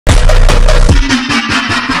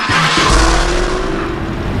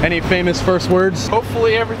Any famous first words?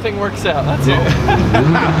 Hopefully everything works out, that's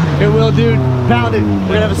all. It will, dude. Pound it.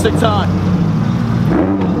 We're gonna have a sick time.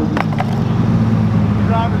 The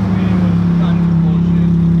driver's meeting was done bullshit.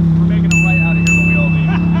 We're making a right out of here when we all leave.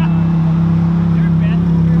 Is there a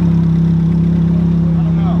bathroom here? I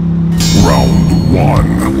don't know. Round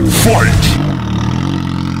 1, fight!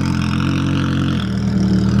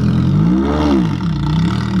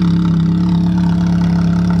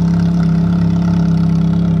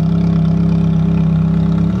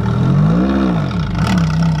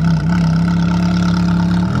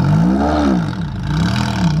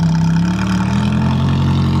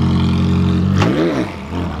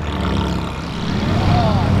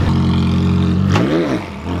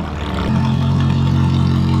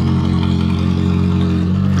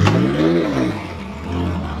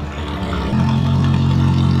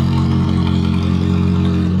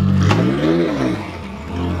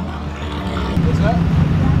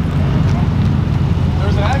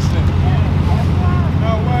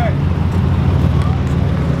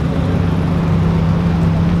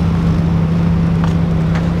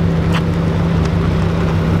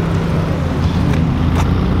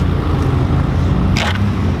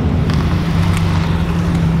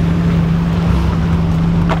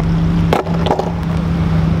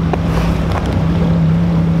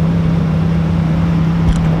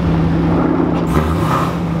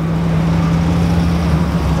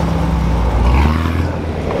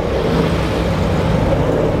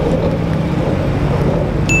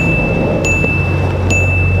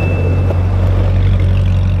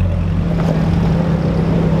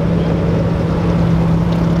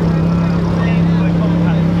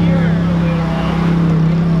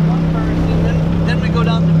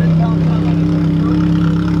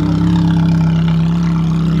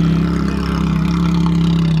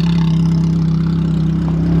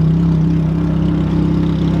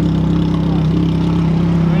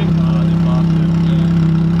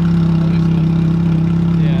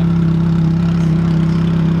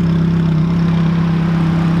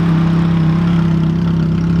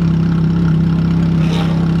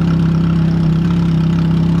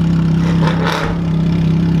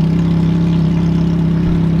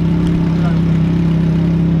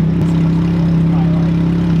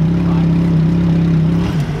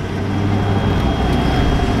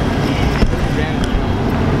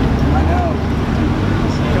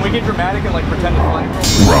 Get dramatic and like pretend to fly.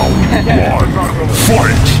 Round 1,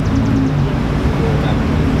 fight!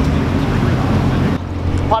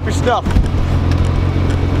 Pop your stuff.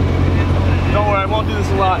 Don't worry, I won't do this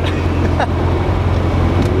a lot.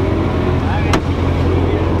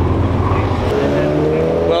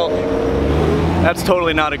 Well, that's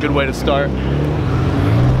totally not a good way to start.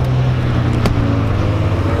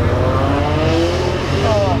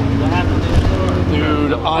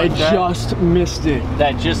 Dude, I just missed it.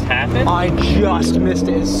 That just happened? I just missed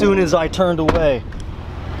it as soon as I turned away.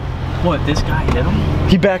 What, this guy hit him?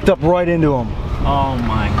 He backed up right into him. Oh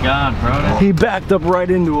my god, bro. He backed up right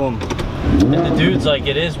into him. And the dude's like,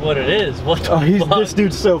 it is what it is. What the fuck? This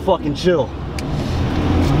dude's so fucking chill.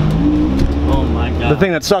 Oh my god. The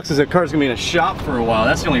thing that sucks is that car's gonna be in a shop for a while.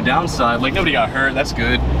 That's the only downside. Like, nobody got hurt, that's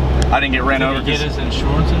good. I didn't get ran over. Did he get his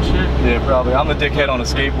insurance and shit? Yeah, probably. I'm the dickhead on a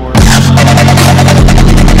skateboard.